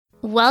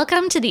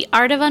Welcome to the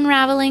Art of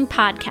Unraveling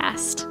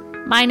podcast.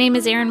 My name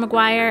is Erin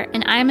McGuire,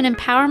 and I'm an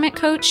empowerment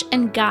coach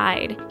and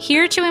guide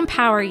here to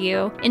empower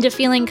you into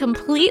feeling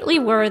completely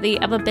worthy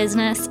of a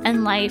business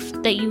and life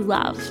that you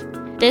love.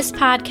 This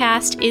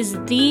podcast is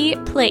the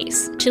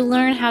place to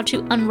learn how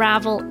to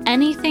unravel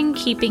anything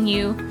keeping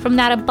you from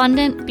that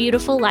abundant,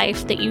 beautiful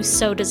life that you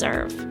so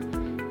deserve.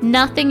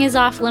 Nothing is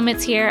off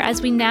limits here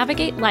as we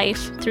navigate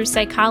life through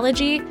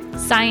psychology,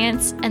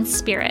 science, and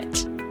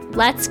spirit.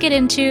 Let's get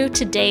into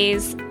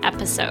today's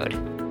episode.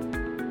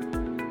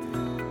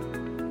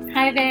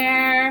 Hi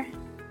there.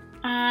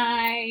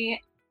 I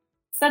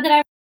said that I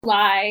was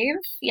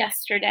live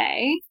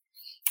yesterday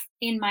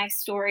in my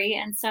story,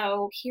 and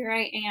so here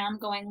I am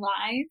going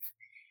live.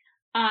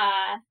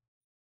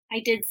 I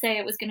did say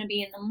it was going to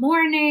be in the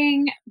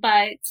morning,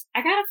 but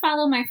I got to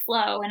follow my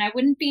flow, and I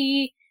wouldn't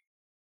be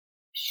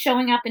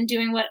showing up and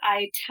doing what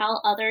I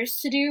tell others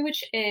to do,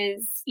 which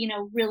is,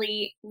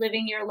 really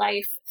living your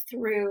life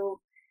through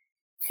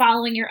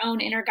following your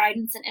own inner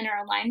guidance and inner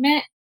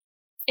alignment.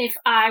 If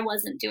I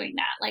wasn't doing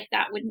that,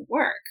 that wouldn't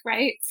work,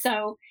 right?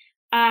 So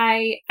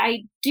I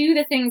do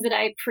the things that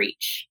I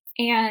preach,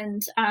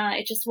 and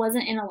it just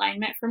wasn't in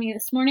alignment for me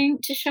this morning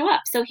to show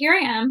up. So here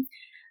I am.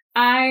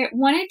 I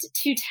wanted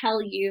to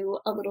tell you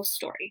a little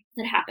story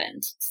that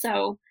happened.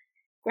 So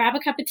grab a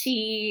cup of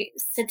tea,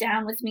 sit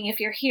down with me. If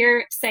you're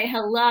here, say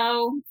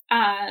hello.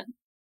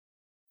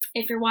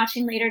 If you're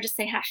watching later, just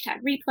say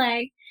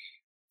 #replay.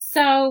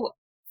 So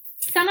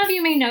some of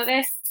you may know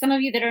this. Some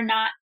of you that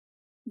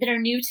are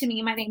new to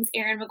me, my name's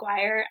Erin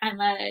McGuire. I'm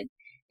an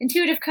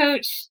intuitive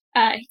coach,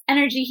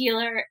 energy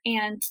healer,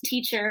 and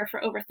teacher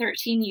for over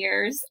 13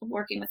 years of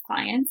working with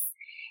clients.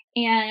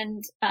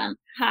 And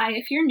hi,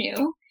 if you're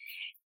new.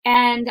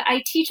 And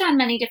I teach on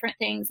many different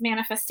things: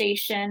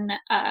 manifestation,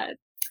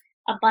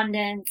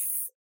 abundance,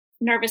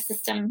 nervous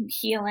system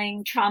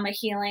healing, trauma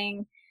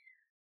healing,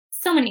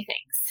 so many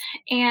things.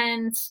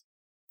 And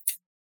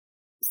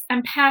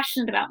I'm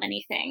passionate about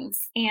many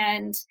things.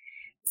 And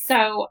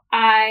so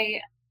I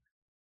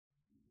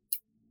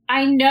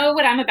know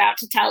what I'm about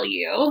to tell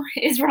you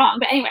is wrong.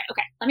 But anyway,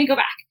 okay, let me go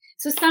back.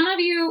 So some of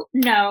you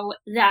know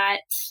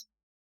that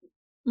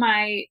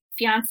my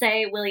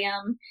fiance,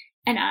 William,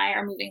 and I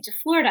are moving to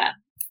Florida,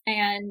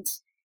 and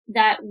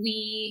that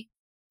we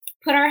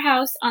put our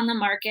house on the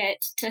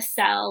market to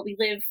sell. We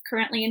live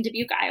currently in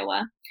Dubuque,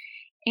 Iowa,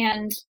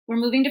 and we're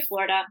moving to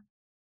Florida.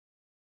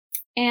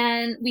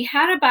 And we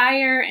had a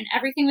buyer and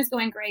everything was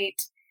going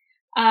great.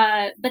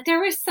 But there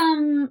were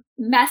some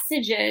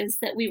messages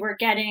that we were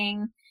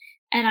getting,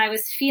 and I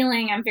was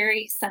feeling I'm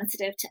very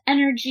sensitive to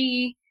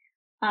energy.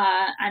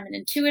 I'm an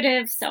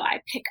intuitive, so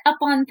I pick up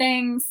on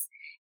things.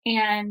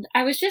 And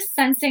I was just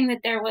sensing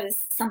that there was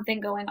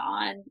something going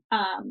on.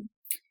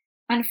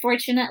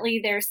 Unfortunately,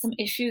 there's some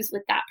issues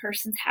with that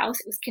person's house.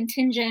 It was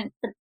contingent.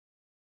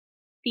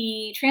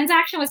 The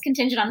transaction was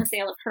contingent on the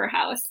sale of her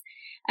house.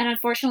 And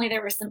unfortunately,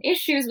 there were some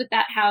issues with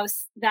that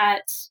house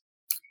that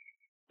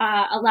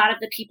a lot of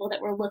the people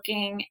that were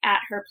looking at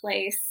her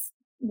place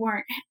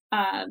weren't,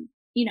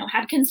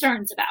 had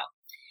concerns about.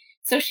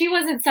 So she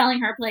wasn't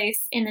selling her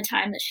place in the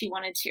time that she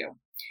wanted to.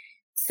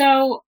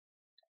 So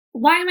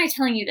why am I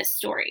telling you this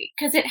story?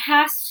 Because it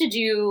has to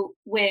do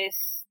with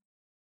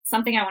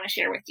something I want to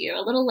share with you,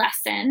 a little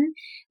lesson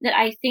that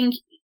I think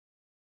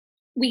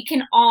we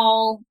can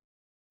all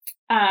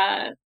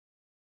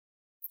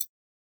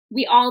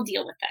we all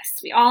deal with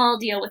this. We all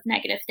deal with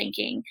negative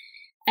thinking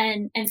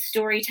and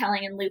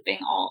storytelling and looping.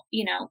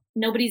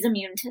 Nobody's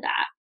immune to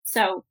that.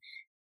 So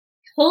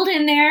hold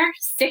in there,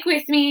 stick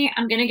with me.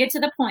 I'm going to get to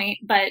the point,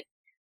 but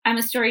I'm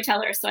a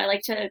storyteller, so I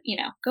like to,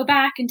 go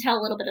back and tell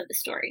a little bit of the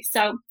story.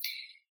 So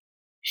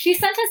she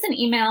sent us an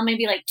email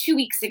maybe 2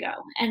 weeks ago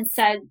and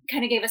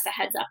kind of gave us a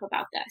heads up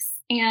about this.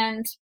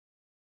 And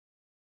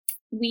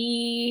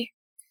we,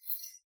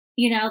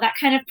 that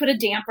kind of put a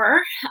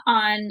damper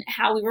on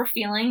how we were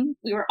feeling.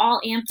 We were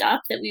all amped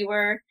up that we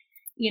were,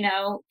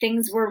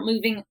 things were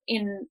moving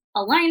in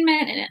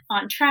alignment and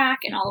on track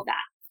and all of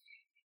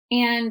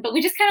that. But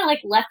we just kind of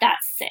let that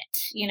sit,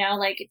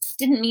 it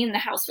didn't mean the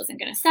house wasn't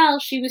going to sell.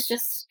 She was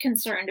just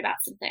concerned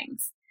about some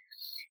things.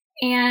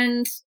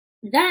 And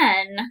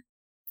then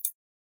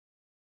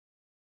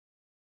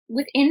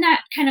within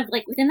that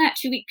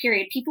 2-week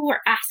period, people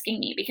were asking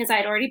me, because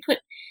I'd already put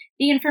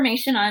the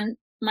information on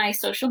my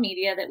social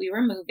media that we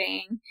were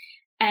moving.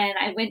 And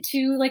I went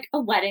to a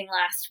wedding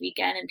last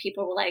weekend, and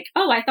people were like,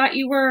 "Oh, I thought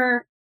you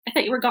were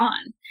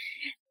gone."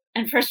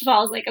 And first of all,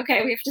 I was like,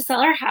 okay, we have to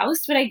sell our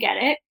house, but I get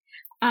it.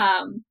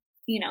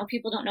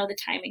 People don't know the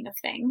timing of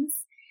things.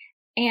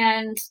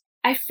 And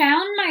I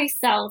found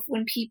myself,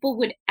 when people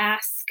would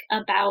ask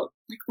about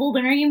well,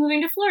 when are you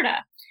moving to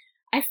Florida?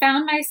 I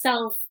found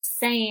myself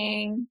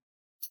saying,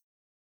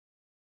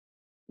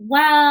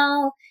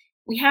 well,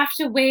 we have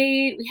to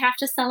wait. We have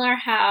to sell our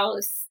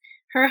house.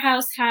 Her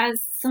house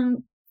has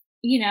some,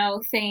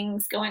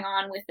 things going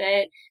on with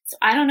it. So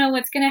I don't know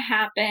what's going to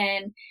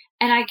happen.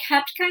 And I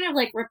kept kind of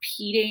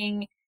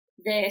repeating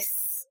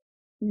this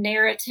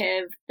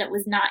narrative that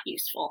was not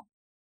useful.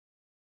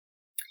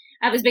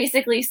 I was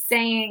basically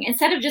saying,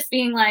 instead of just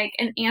being like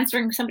and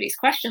answering somebody's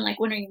question, like,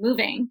 when are you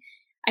moving?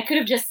 I could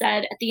have just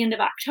said at the end of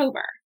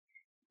October.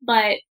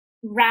 But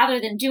rather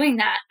than doing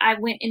that, I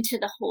went into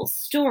the whole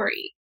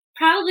story,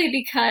 probably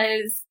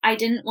because I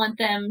didn't want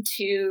them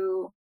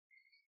to,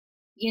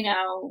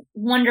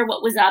 wonder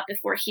what was up if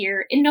we're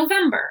here in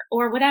November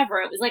or whatever.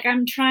 It was like,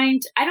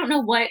 I don't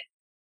know what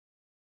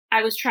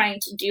I was trying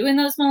to do in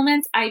those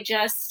moments. I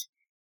just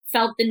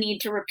felt the need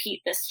to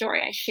repeat this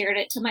story. I shared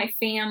it to my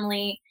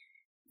family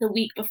the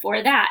week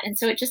before that. And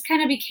so it just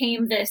kind of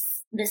became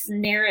this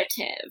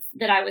narrative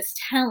that I was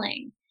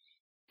telling.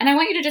 And I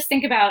want you to just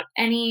think about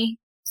any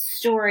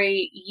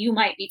story you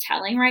might be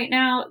telling right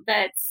now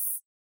that's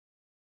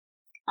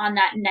on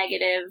that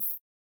negative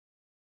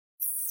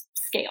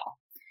scale,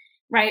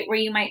 right? Where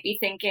you might be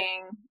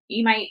thinking,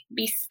 you might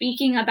be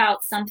speaking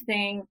about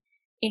something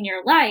in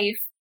your life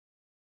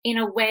in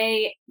a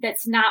way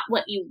that's not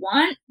what you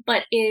want,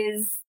 but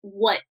is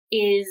what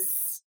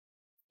is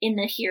in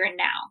the here and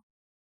now,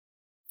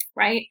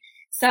 right?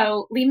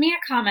 So leave me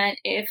a comment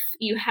if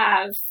you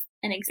have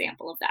an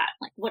example of that.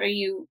 Like, what are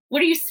you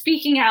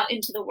speaking out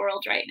into the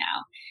world right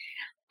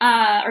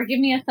now? Or give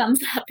me a thumbs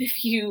up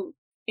if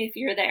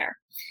you're there.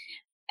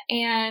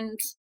 And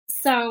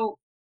so,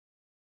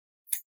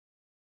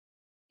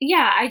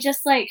 yeah, I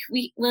just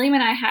William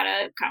and I had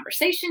a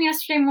conversation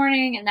yesterday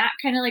morning, and that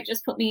kind of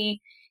just put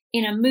me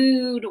in a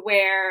mood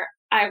where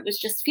I was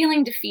just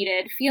feeling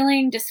defeated,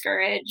 feeling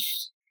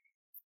discouraged,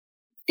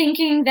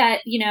 thinking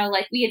that,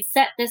 we had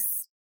set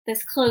this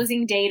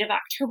closing date of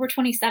October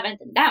 27th,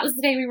 and that was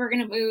the day we were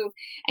going to move,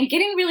 and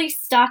getting really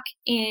stuck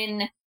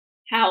in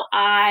how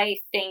I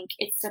think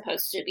it's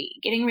supposed to be,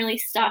 getting really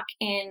stuck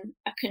in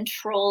a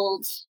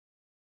controlled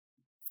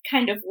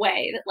kind of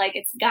way that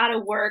it's got to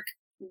work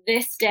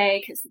this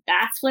day because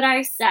that's what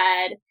I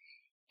said.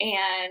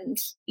 And,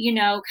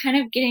 kind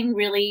of getting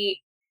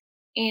really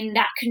in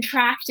that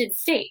contracted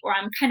state where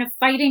I'm kind of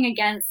fighting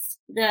against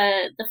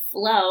the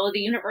flow, the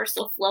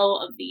universal flow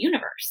of the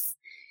universe.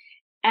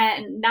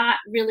 And not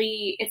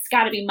really, it's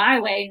got to be my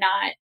way,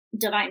 not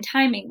divine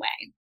timing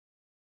way.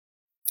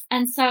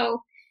 And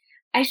so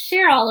I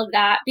share all of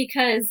that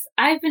because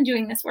I've been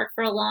doing this work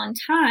for a long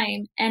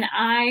time, and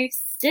I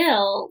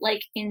still,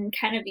 in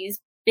kind of these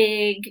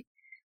big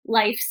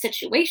life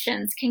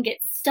situations, can get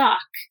stuck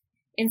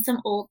in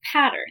some old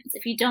patterns.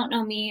 If you don't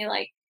know me,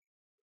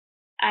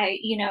 I,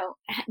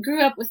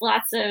 grew up with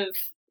lots of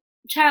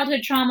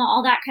childhood trauma,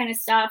 all that kind of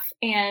stuff.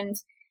 And,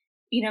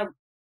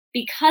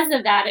 because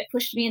of that, it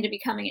pushed me into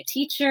becoming a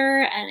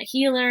teacher and a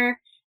healer.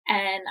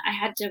 And I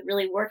had to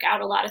really work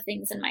out a lot of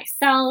things in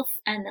myself.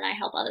 And then I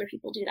help other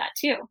people do that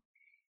too.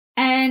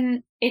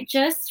 And it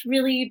just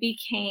really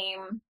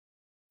became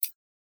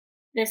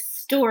this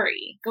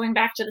story. Going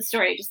back to the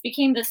story, it just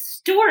became the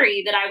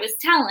story that I was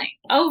telling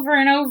over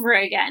and over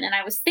again. And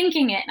I was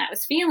thinking it and I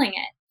was feeling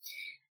it.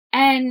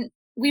 And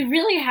we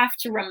really have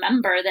to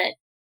remember that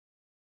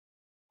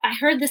I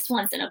heard this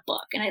once in a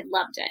book and I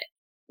loved it.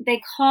 They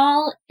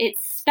call it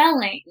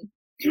spelling.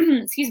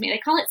 Excuse me. They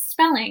call it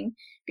spelling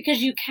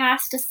because you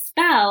cast a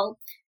spell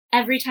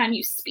every time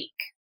you speak.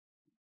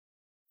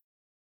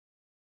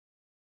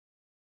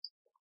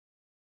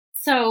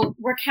 So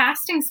we're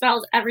casting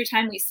spells every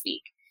time we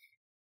speak.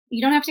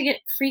 You don't have to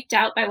get freaked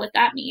out by what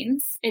that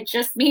means. It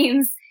just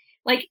means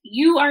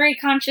you are a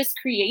conscious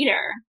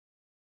creator.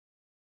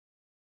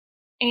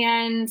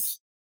 And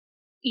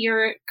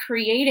you're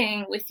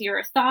creating with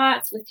your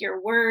thoughts, with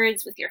your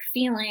words, with your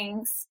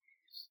feelings.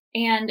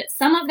 And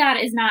some of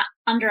that is not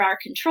under our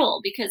control,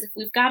 because if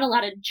we've got a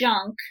lot of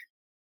junk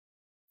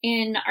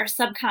in our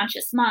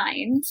subconscious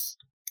mind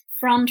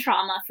from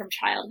trauma, from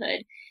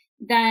childhood,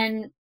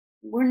 then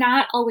we're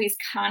not always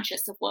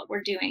conscious of what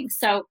we're doing.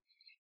 So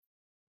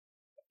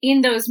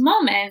in those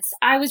moments,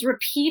 I was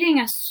repeating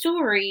a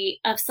story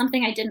of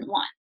something I didn't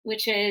want,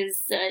 which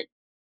is that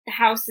the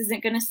house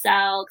isn't going to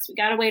sell because we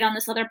got to wait on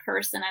this other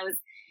person. I was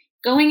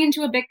going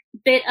into a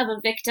bit of a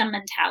victim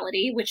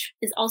mentality, which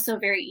is also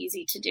very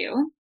easy to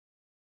do.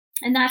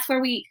 And that's where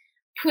we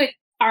put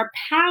our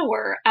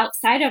power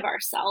outside of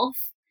ourselves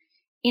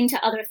into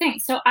other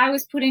things. So I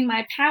was putting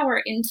my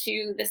power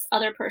into this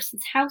other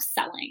person's house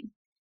selling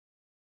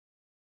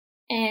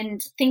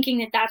and thinking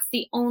that that's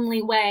the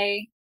only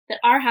way that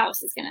our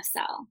house is going to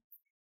sell.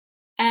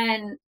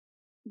 And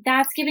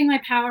that's giving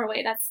my power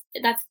away.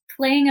 That's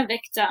playing a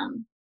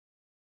victim.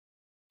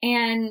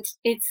 And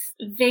it's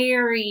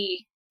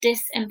very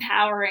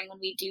disempowering when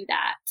we do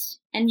that.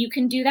 And you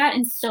can do that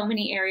in so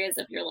many areas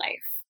of your life.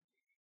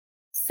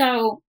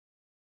 So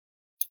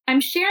I'm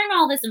sharing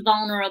all this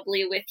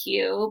vulnerably with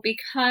you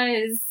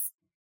because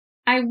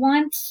I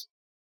want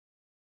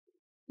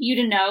you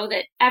to know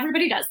that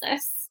everybody does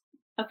this,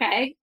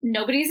 okay?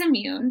 Nobody's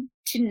immune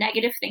to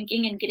negative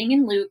thinking and getting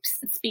in loops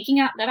and speaking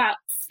about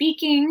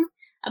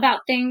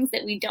things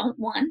that we don't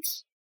want,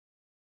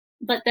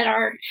 but that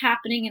are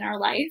happening in our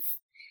life,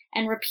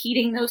 and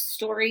repeating those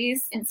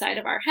stories inside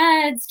of our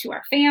heads to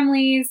our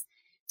families,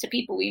 to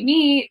people we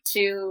meet,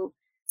 to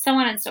so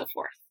on and so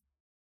forth.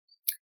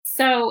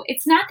 So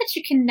it's not that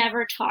you can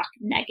never talk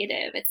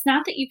negative. It's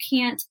not that you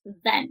can't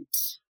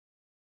vent,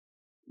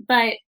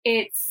 but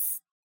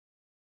it's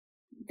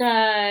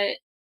the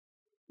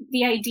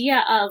the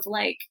idea of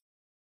like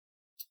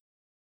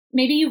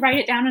maybe you write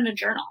it down in a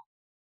journal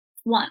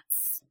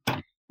once,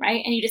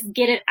 right? And you just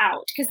get it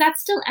out because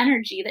that's still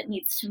energy that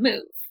needs to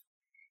move.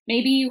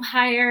 Maybe you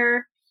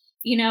hire,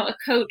 a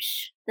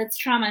coach that's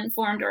trauma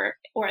informed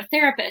or a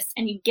therapist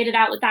and you get it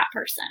out with that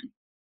person.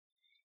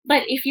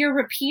 But if you're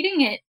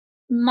repeating it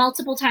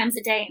multiple times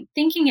a day and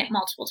thinking it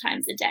multiple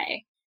times a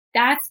day,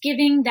 that's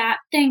giving that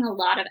thing a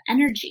lot of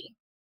energy.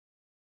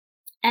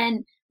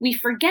 And we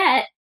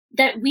forget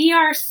that we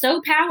are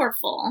so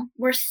powerful.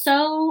 We're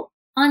so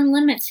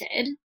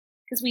unlimited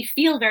because we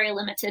feel very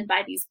limited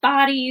by these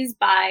bodies,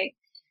 by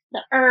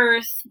the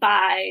earth,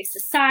 by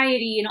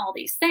society, and all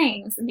these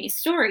things and these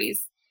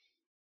stories.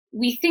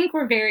 We think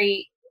we're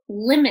very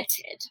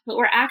limited, but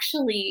we're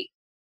actually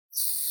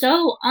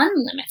so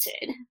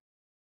unlimited.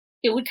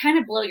 It would kind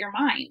of blow your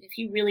mind if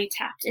you really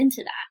tapped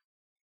into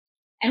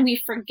that. And we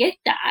forget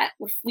that.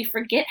 We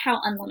forget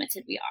how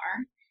unlimited we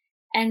are.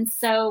 And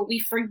so we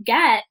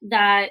forget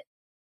that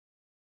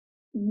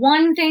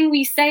one thing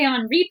we say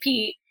on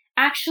repeat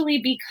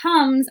actually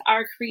becomes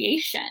our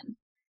creation.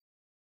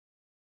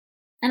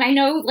 And I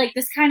know like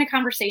this kind of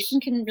conversation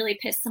can really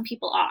piss some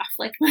people off.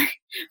 Like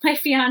my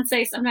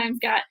fiance sometimes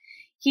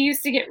he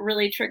used to get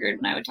really triggered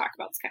when I would talk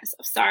about this kind of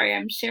stuff. Sorry,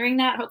 I'm sharing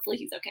that. Hopefully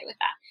he's okay with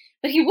that.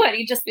 But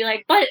he'd just be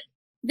like, but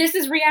this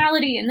is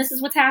reality and this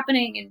is what's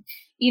happening. And,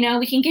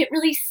 we can get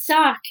really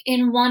stuck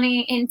in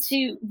buying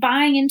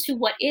into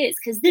what is,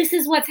 because this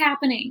is what's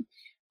happening.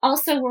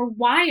 Also, we're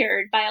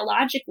wired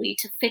biologically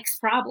to fix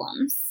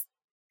problems.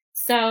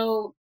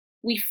 So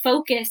we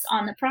focus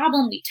on the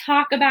problem, we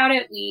talk about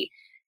it, we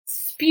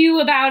spew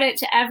about it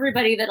to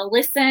everybody that'll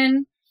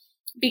listen,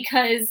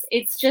 because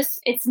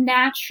it's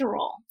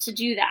natural to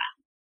do that.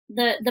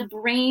 The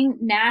brain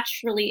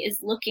naturally is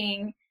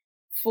looking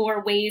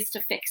for ways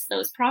to fix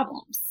those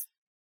problems.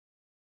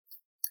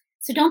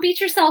 So don't beat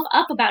yourself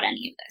up about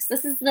any of this.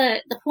 This is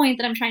the point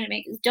that I'm trying to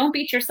make, is don't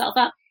beat yourself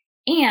up,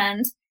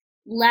 and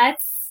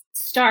let's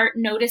start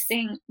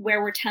noticing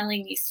where we're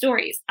telling these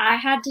stories. I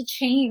had to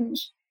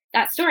change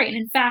that story, and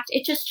in fact,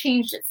 it just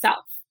changed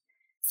itself.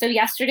 So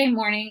yesterday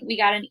morning, we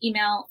got an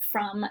email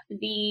from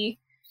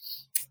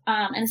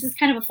and this is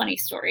kind of a funny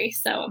story,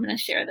 so I'm going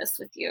to share this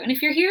with you. And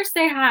if you're here,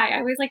 say hi. I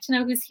always like to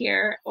know who's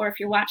here, or if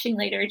you're watching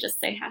later, just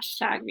say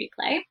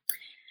 #replay.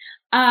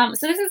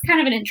 So this is kind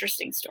of an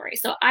interesting story.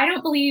 So I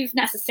don't believe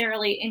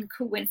necessarily in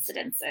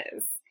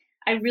coincidences.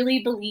 I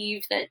really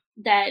believe that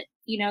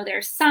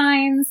there's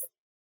signs.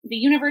 The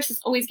universe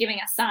is always giving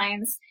us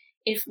signs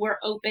if we're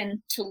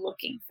open to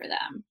looking for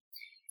them.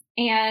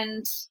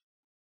 And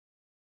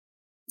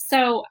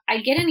so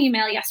I get an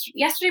email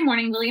yesterday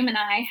morning. William and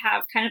I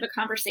have kind of a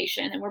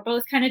conversation, and we're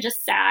both kind of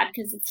just sad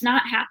because it's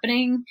not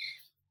happening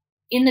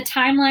in the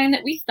timeline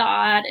that we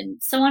thought,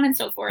 and so on and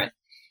so forth.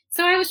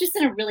 So I was just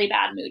in a really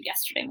bad mood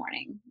yesterday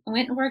morning. I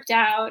went and worked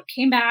out,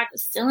 came back,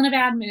 was still in a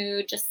bad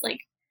mood, just like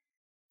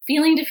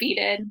feeling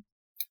defeated.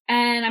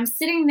 And I'm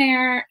sitting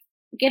there,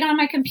 get on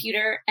my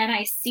computer, and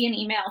I see an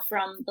email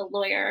from the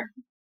lawyer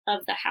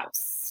of the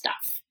house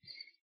stuff.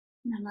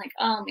 And I'm like,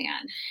 oh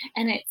man.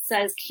 And it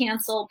says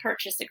cancel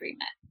purchase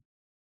agreement.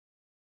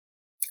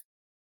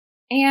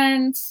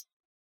 And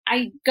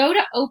I go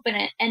to open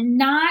it, and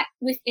not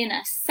within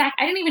a sec,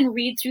 I didn't even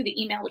read through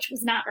the email, which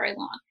was not very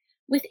long.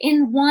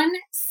 Within 1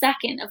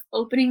 second of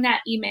opening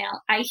that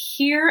email, I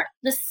hear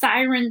the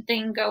siren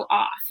thing go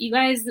off. You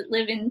guys that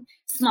live in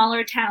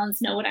smaller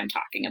towns know what I'm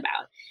talking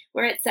about,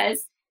 where it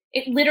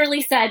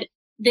literally said,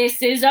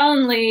 "This is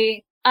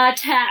only a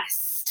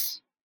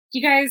test."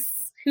 You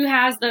guys who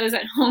has those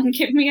at home,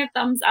 give me a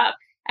thumbs up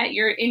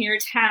in your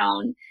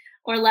town,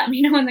 or let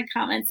me know in the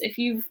comments if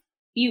you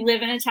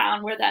live in a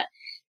town where that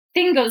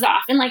thing goes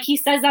off. And like he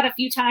says that a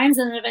few times,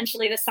 and then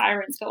eventually the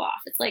sirens go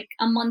off. It's like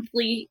a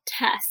monthly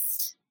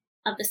test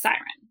of the siren.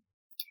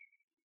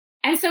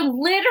 And so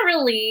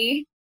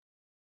literally,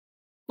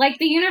 like,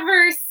 the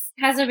universe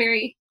has a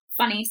very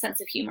funny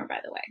sense of humor, by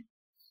the way.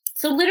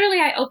 So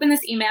literally I open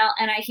this email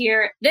and I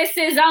hear, "This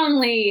is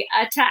only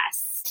a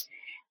test,"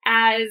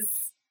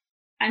 as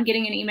I'm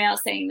getting an email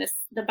saying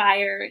the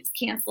buyer is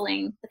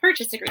canceling the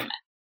purchase agreement.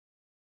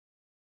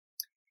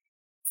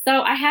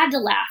 So I had to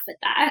laugh at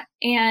that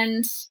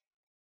and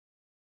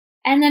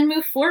then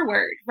move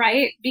forward,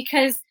 right?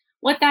 Because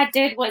what that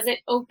did was it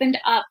opened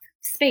up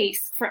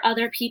space for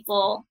other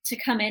people to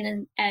come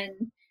in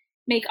and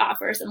make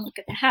offers and look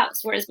at the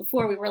house, whereas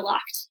before we were a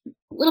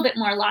little bit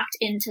more locked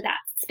into that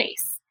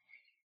space.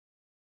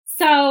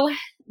 So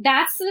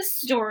that's the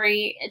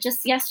story.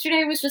 Just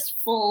yesterday was just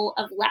full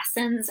of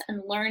lessons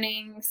and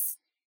learnings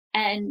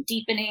and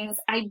deepenings.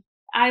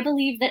 I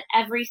believe that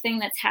everything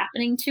that's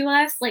happening to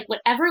us, like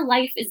whatever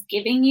life is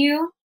giving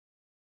you,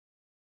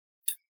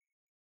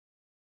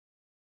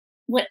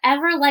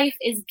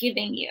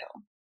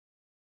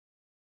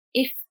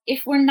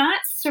 if we're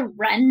not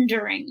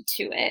surrendering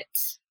to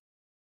it,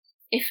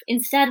 if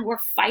instead we're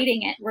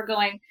fighting it, we're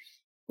going,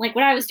 like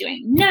what I was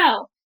doing.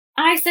 No,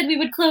 I said we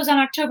would close on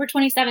October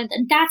 27th,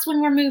 and that's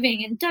when we're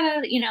moving, and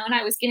and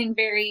I was getting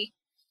very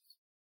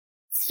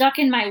stuck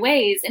in my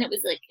ways, and it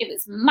was like, it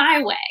was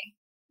my way.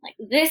 Like,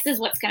 this is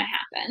what's going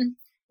to happen.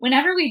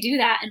 Whenever we do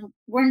that and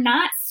we're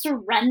not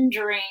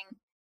surrendering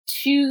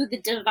to the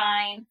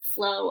divine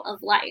flow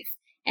of life,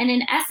 and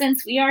in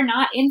essence, we are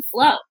not in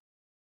flow.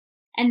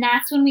 And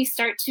that's when we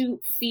start to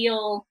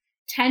feel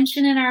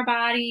tension in our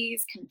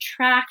bodies,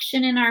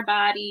 contraction in our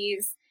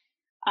bodies,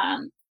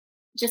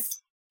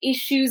 just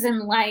issues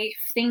in life.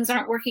 Things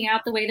aren't working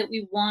out the way that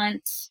we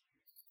want.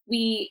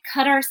 We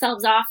cut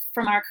ourselves off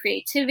from our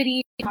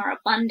creativity, from our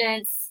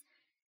abundance,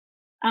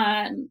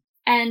 and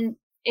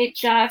it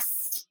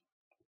just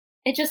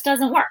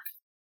doesn't work.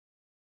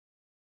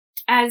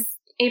 As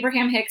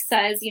Abraham Hicks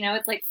says,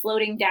 it's like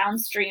floating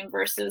downstream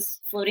versus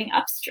floating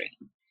upstream.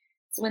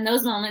 So in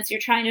those moments, you're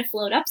trying to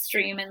float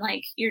upstream and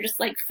like you're just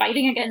like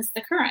fighting against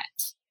the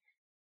current.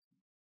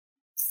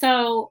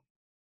 So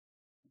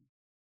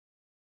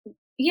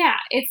yeah,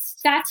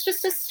 that's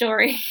just a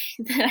story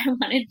that I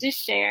wanted to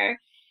share.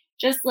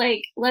 Just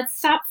like, let's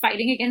stop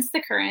fighting against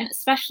the current,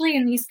 especially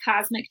in these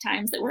cosmic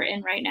times that we're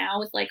in right now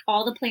with like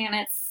all the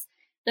planets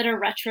that are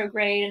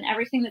retrograde and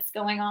everything that's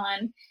going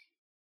on.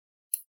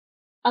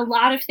 A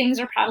lot of things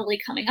are probably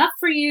coming up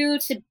for you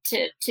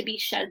to be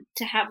shed,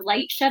 to have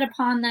light shed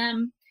upon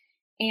them.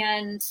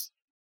 And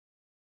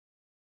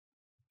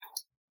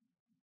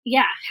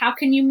yeah, how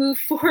can you move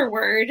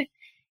forward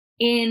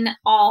in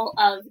all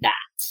of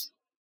that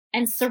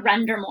and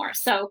surrender more?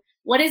 So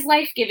what is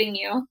life giving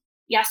you?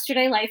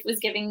 Yesterday, life was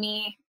giving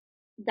me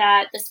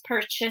that this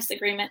purchase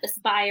agreement, this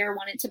buyer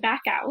wanted to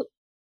back out.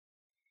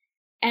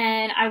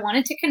 And I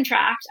wanted to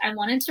contract. I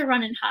wanted to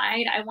run and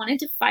hide. I wanted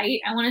to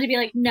fight. I wanted to be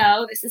like,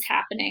 no, this is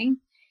happening.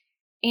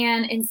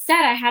 And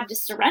instead, I had to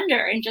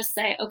surrender and just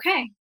say,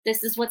 okay,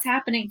 this is what's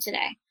happening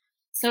today.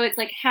 So it's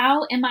like,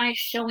 how am I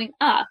showing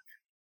up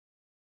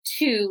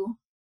to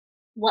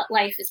what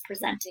life is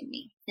presenting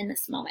me in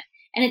this moment?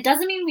 And it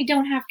doesn't mean we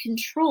don't have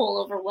control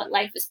over what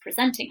life is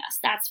presenting us.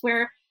 That's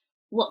where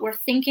what we're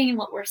thinking and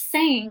what we're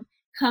saying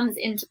comes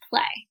into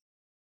play.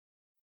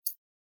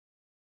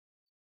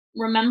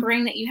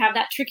 Remembering that you have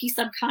that tricky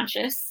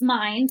subconscious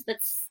mind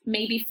that's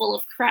maybe full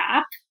of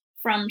crap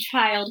from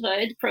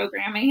childhood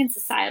programming and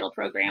societal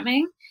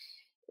programming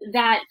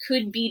that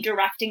could be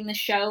directing the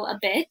show a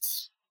bit.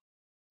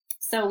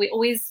 So we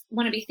always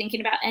want to be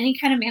thinking about any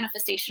kind of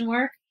manifestation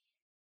work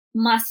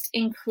must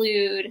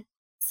include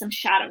some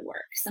shadow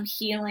work, some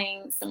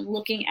healing, some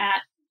looking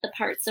at the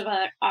parts of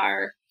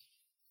our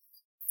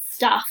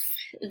stuff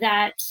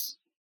that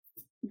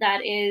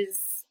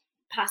is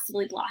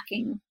possibly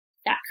blocking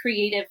that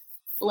creative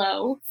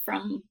flow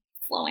from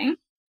flowing.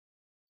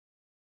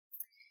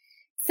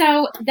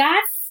 So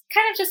that's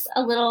kind of just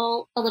a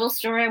little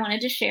story I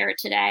wanted to share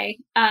today.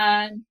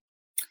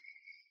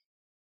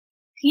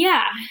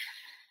 Yeah,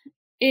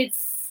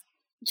 it's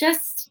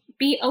just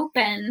be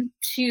open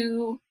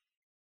to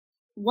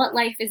what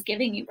life is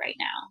giving you right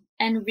now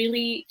and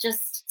really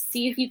just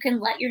see if you can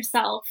let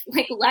yourself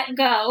let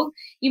go.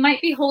 You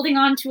might be holding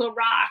on to a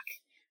rock,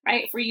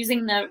 right? If we're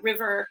using the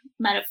river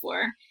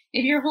metaphor,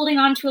 if you're holding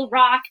on to a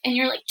rock and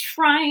you're like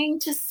trying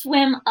to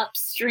swim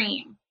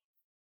upstream,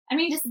 I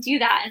mean, just do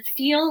that and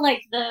feel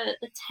like the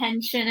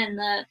tension and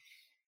the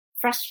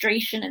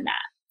frustration in that.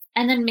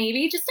 And then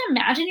maybe just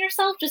imagine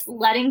yourself just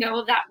letting go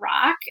of that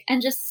rock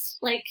and just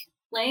like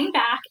laying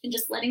back and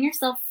just letting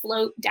yourself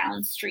float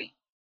downstream.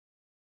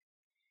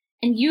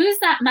 And use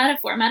that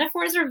metaphor.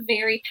 Metaphors are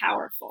very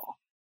powerful.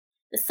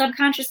 The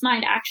subconscious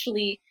mind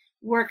actually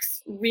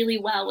works really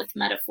well with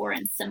metaphor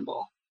and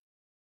symbol.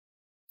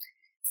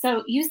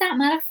 So use that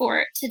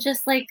metaphor to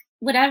just like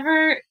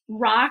whatever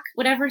rock,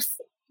 whatever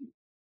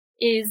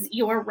is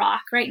your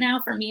rock right now.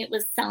 For me, it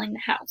was selling the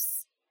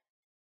house.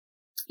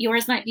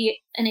 Yours might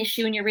be an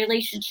issue in your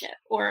relationship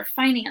or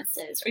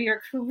finances or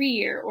your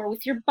career or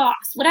with your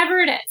boss, whatever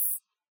it is.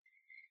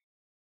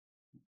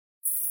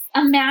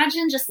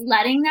 Imagine just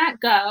letting that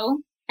go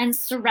and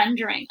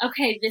surrendering.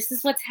 Okay, this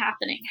is what's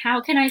happening.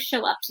 How can I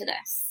show up to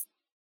this?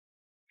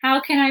 How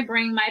can I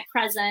bring my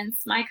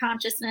presence, my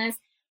consciousness,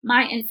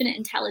 my infinite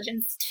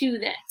intelligence to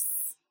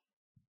this?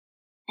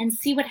 And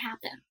see what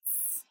happens.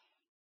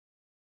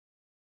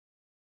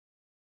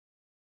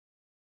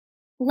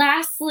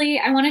 Lastly,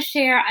 I want to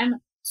share,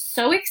 I'm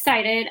so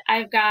excited.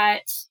 I've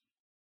got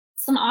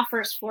some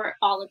offers for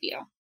all of you.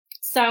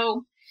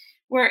 So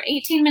we're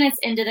 18 minutes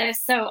into this,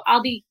 so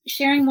I'll be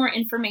sharing more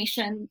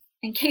information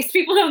in case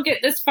people don't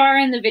get this far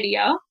in the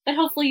video, but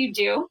hopefully you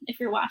do if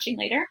you're watching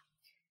later.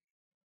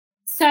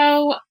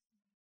 So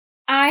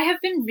I have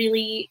been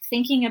really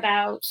thinking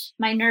about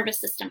my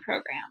nervous system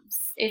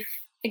programs. If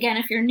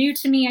you're new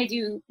to me, I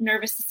do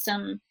nervous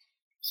system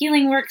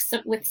healing work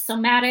with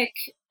somatic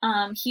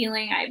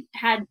healing. I've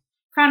had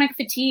chronic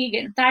fatigue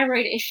and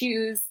thyroid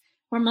issues,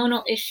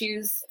 hormonal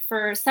issues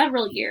for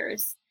several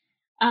years.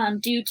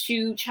 Due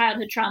to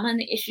childhood trauma and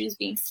the issues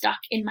being stuck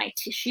in my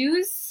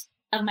tissues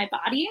of my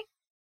body,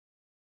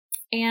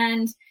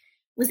 and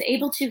was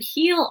able to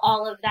heal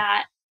all of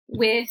that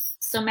with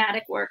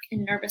somatic work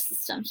and nervous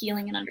system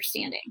healing and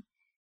understanding.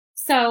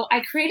 So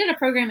I created a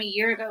program a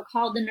year ago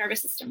called the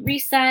Nervous System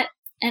Reset,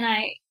 and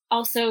I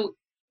also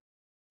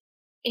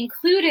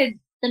included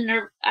the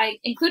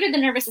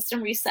nervous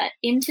system reset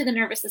into the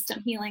nervous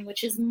system healing,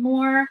 which is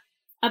more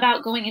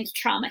about going into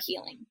trauma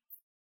healing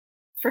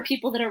for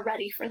people that are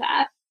ready for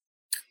that.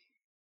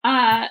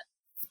 And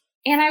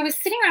I was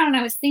sitting around and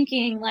I was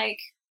thinking, like,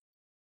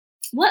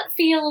 what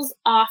feels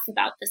off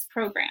about this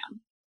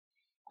program?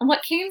 And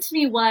what came to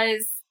me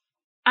was,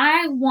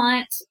 I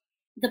want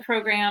the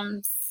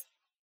programs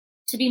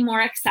to be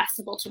more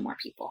accessible to more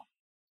people.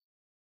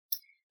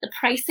 The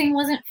pricing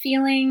wasn't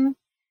feeling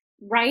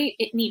right.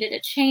 It needed a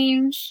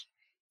change.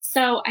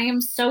 So I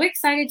am so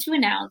excited to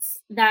announce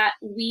that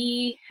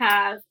we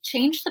have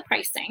changed the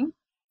pricing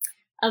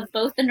of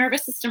both the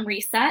nervous system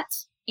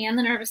reset and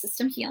the nervous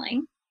system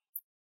healing,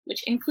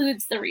 which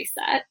includes the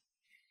reset,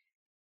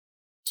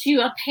 to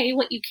a pay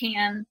what you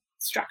can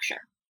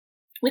structure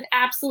with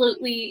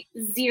absolutely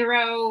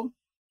zero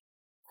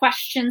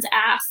questions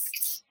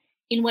asked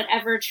in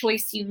whatever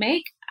choice you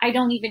make. I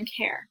don't even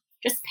care.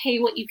 Just pay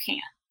what you can.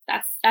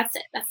 That's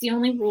it. That's the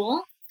only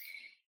rule.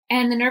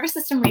 And the nervous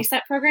system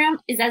reset program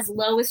is as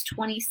low as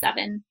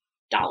 $27,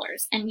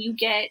 and you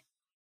get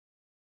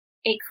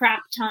a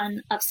crap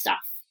ton of stuff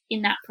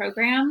in that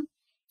program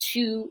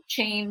to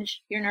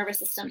change your nervous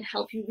system, to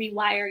help you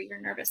rewire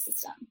your nervous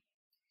system.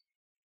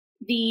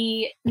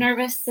 The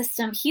nervous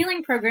system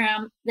healing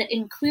program that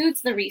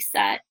includes the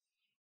reset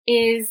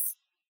is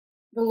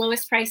the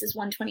lowest price is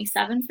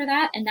 $127 for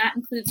that, and that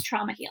includes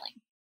trauma healing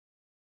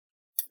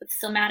with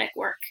somatic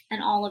work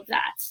and all of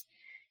that.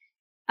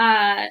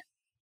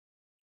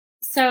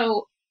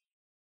 So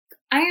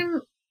I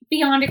am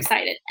beyond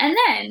excited. And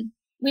then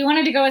we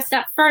wanted to go a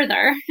step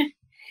further,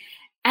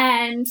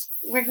 and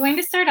we're going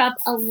to start up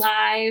a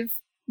live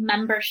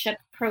membership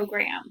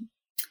program.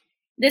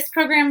 This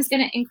program is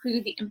going to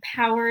include the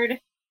Empowered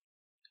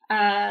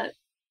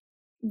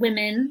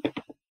Women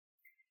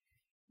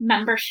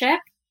membership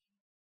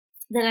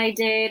that I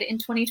did in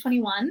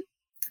 2021.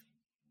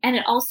 And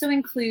it also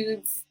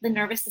includes the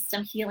nervous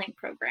system healing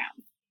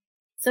program.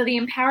 So the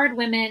Empowered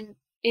Women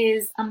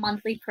is a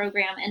monthly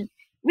program. And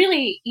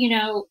really, you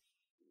know,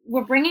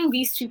 we're bringing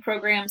these two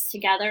programs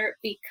together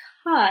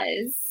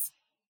because,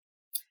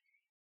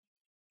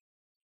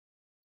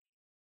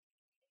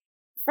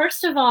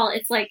 first of all,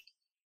 it's like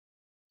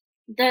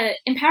the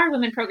Empowered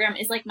Women program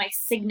is like my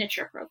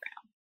signature program.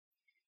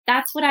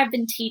 That's what I've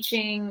been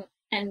teaching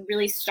and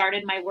really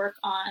started my work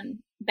on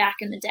back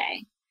in the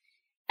day.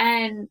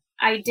 And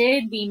I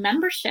did the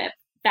membership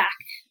back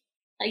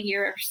a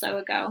year or so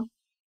ago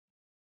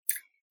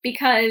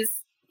because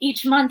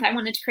each month I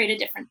wanted to create a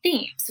different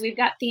theme. So we've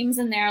got themes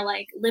in there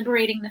like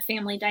liberating the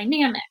family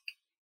dynamic,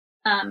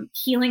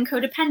 healing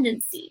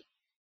codependency,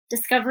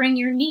 discovering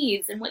your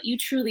needs and what you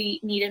truly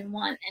need and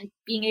want, and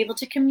being able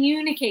to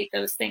communicate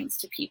those things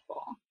to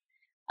people,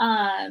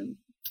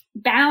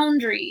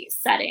 boundary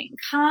setting,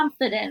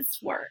 confidence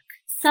work,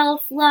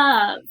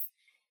 self-love,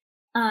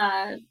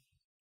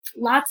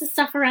 lots of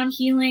stuff around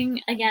healing,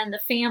 again, the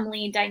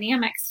family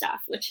dynamic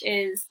stuff, which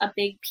is a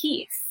big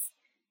piece.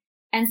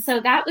 And so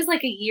that was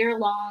like a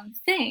year-long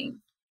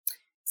thing.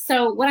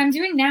 So what I'm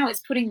doing now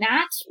is putting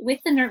that with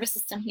the nervous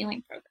system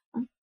healing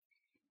program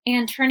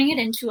and turning it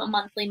into a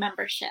monthly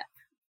membership.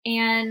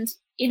 And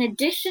in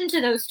addition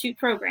to those two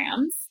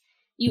programs,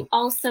 you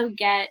also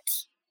get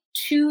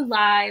 2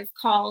 live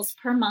calls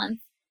per month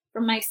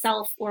from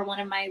myself or one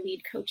of my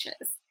lead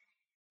coaches.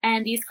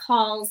 And these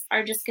calls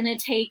are just going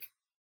to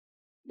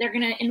they're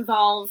going to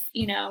involve,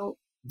 you know,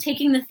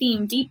 taking the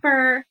theme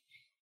deeper,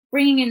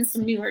 bringing in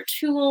some newer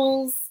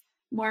tools,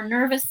 more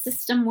nervous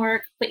system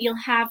work, but you'll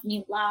have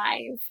me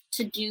live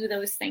to do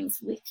those things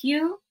with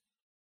you.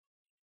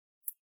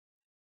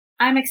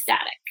 I'm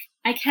ecstatic.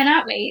 I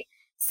cannot wait.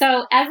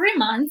 So every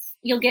month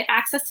you'll get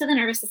access to the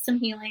nervous system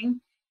healing,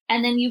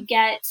 and then you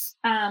get,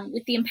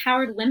 with the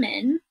Empowered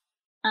Women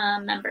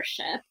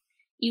membership,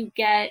 you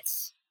get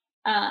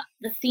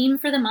the theme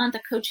for the month, a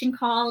coaching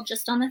call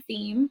just on the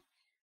theme,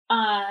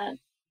 an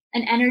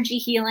energy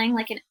healing,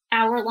 like an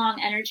hour-long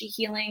energy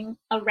healing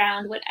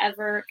around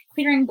whatever,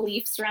 clearing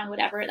beliefs around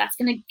whatever. That's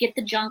going to get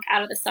the junk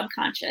out of the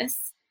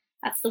subconscious.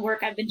 That's the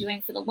work I've been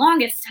doing for the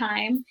longest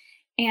time,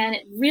 and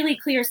it really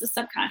clears the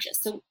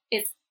subconscious. So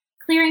it's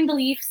clearing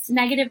beliefs,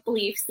 negative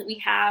beliefs that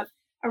we have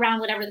around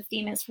whatever the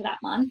theme is for that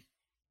month.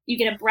 You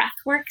get a breath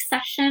work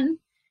session,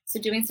 so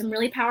doing some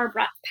really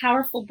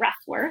powerful breath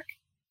work,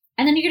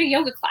 and then you get a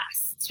yoga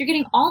class. So you're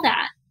getting all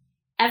that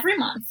every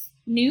month,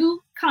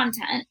 new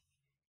content,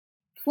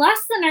 plus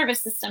the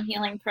nervous system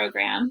healing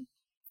program,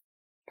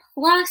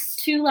 plus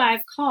 2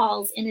 live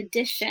calls in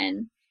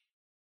addition,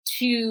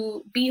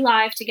 to be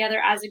live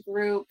together as a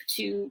group,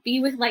 to be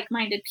with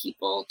like-minded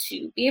people,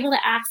 to be able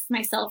to ask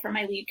myself or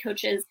my lead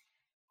coaches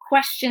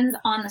questions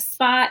on the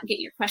spot, get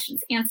your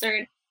questions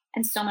answered,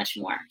 and so much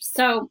more.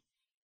 So,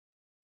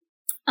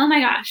 oh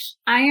my gosh,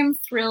 I am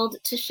thrilled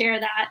to share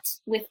that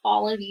with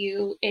all of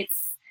you.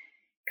 It's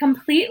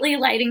completely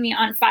lighting me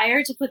on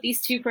fire to put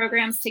these two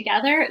programs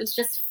together. It was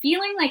just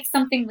feeling like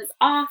something was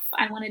off.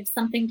 I wanted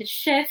something to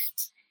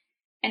shift,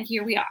 and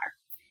here we are.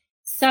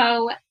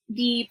 So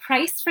the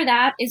price for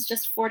that is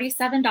just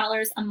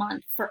 $47 a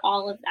month for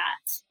all of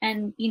that.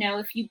 And,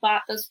 if you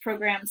bought those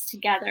programs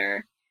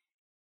together,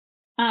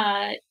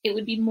 it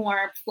would be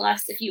more.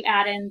 Plus, if you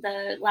add in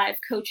the live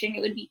coaching,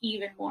 it would be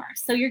even more.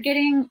 So you're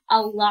getting a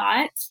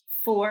lot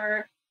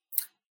for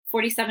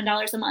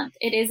 $47 a month.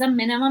 It is a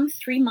minimum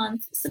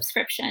 3-month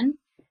subscription.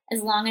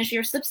 As long as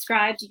you're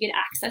subscribed, you get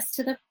access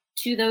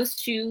to those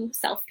two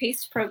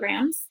self-paced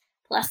programs,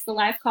 plus the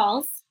live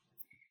calls.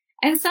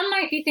 And some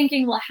might be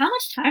thinking, well, how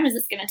much time is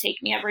this going to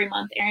take me every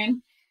month,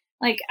 Erin?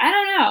 I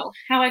don't know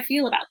how I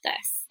feel about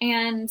this.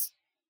 And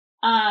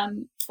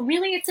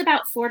really, it's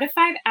about 4 to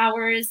 5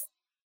 hours.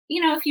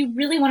 If you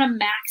really want to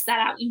max that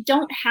out, you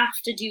don't have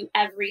to do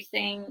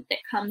everything that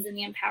comes in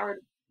the Empowered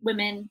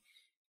Women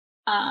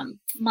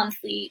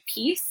monthly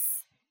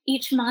piece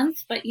each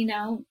month, but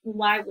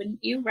why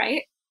wouldn't you,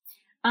 right?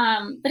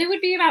 But it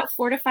would be about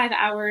 4 to 5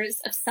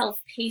 hours of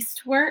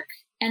self-paced work,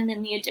 and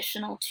then the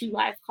additional 2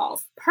 live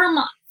calls per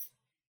month.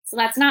 So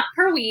that's not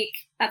per week,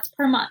 that's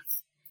per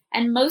month.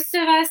 And most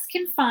of us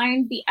can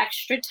find the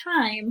extra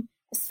time,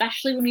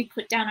 especially when we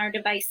put down our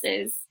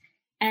devices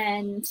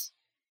and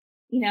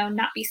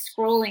not be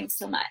scrolling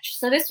so much.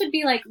 So this would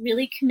be like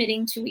really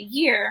committing to a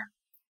year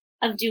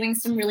of doing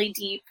some really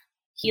deep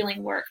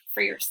healing work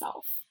for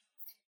yourself.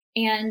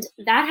 And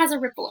that has a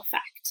ripple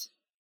effect.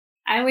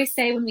 I always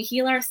say when we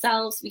heal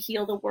ourselves, we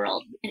heal the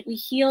world. And we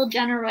heal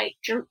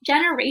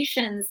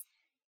generations,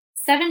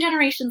 7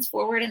 generations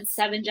forward and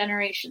 7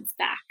 generations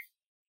back.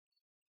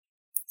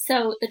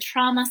 So the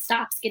trauma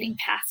stops getting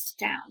passed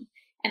down.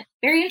 And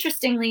very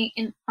interestingly,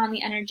 on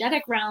the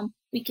energetic realm,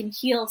 we can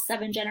heal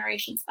 7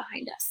 generations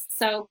behind us.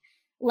 So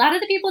a lot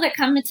of the people that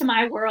come into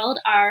my world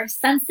are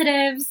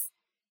sensitives,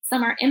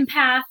 some are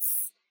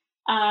empaths,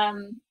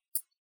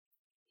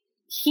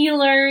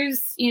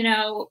 healers,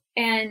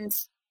 and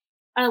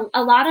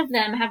a lot of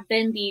them have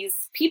been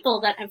these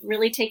people that have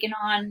really taken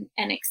on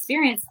and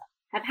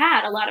have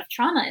had a lot of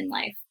trauma in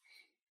life,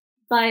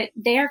 but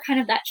they are kind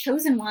of that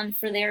chosen one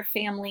for their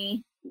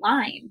family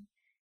line.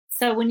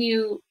 So when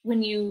you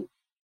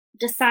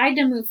decide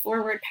to move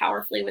forward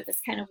powerfully with this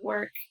kind of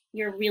work,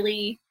 you're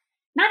really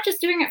not just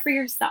doing it for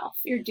yourself,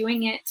 you're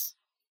doing it,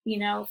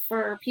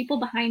 for people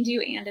behind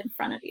you and in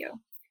front of you.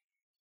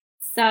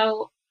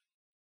 So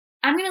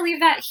I'm going to leave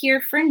that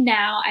here for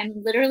now.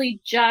 I'm literally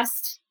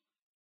just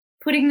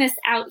putting this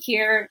out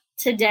here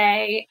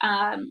today.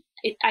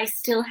 I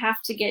still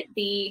have to get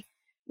the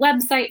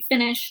website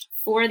finished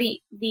for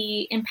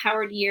the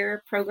Empowered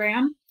Year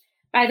program.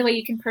 By the way,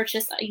 you can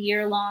purchase a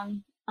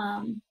year-long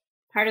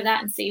part of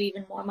that and save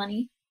even more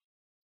money.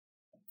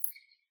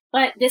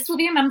 But this will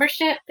be a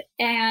membership,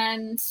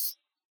 and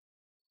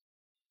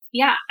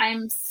yeah,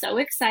 I'm so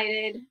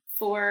excited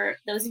for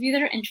those of you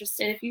that are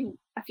interested.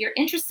 If you're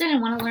interested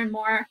and want to learn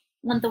more,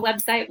 want the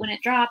website when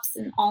it drops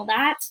and all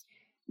that,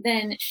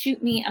 then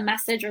shoot me a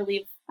message or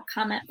leave a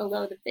comment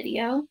below the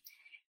video.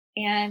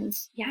 And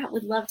yeah,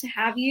 would love to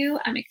have you.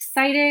 I'm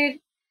excited.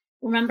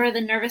 Remember,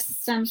 the nervous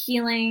system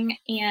healing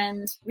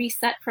and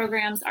reset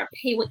programs are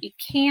pay what you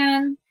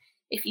can.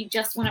 If you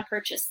just want to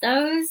purchase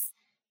those,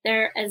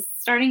 they're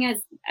starting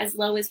as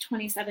low as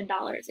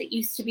 $27. It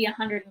used to be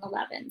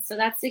 $111. So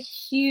that's a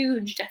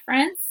huge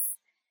difference.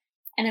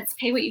 And it's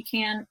pay what you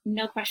can,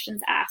 no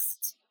questions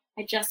asked.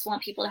 I just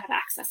want people to have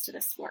access to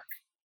this work.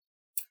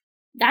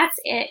 That's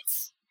it.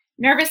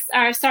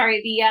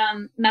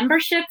 The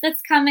membership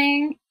that's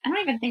coming. I don't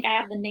even think I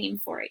have the name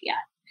for it yet.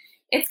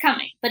 It's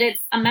coming, but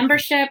it's a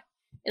membership.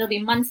 It'll be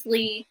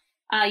monthly.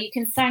 You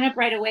can sign up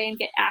right away and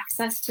get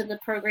access to the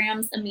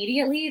programs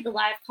immediately. The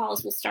live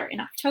calls will start in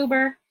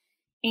October.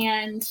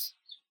 And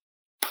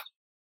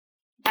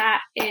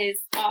that is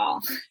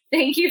all.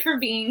 Thank you for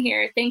being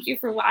here. Thank you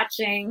for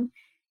watching.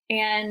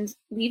 And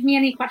leave me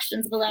any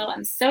questions below.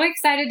 I'm so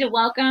excited to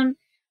welcome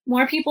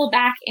more people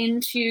back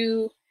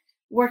into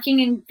working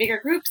in bigger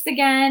groups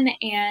again,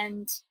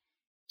 and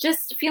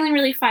just feeling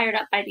really fired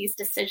up by these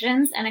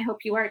decisions. And I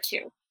hope you are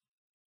too.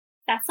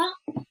 That's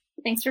all.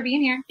 Thanks for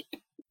being here.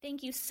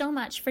 Thank you so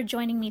much for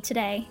joining me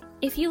today.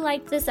 If you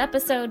liked this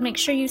episode, make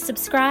sure you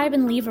subscribe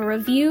and leave a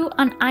review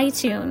on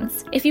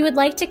iTunes. If you would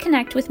like to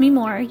connect with me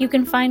more, you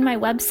can find my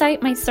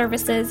website, my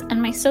services,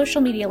 and my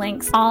social media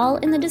links all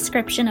in the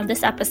description of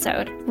this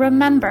episode.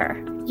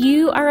 Remember,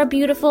 you are a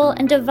beautiful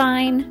and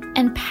divine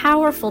and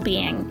powerful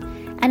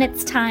being, and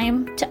it's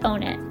time to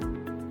own it.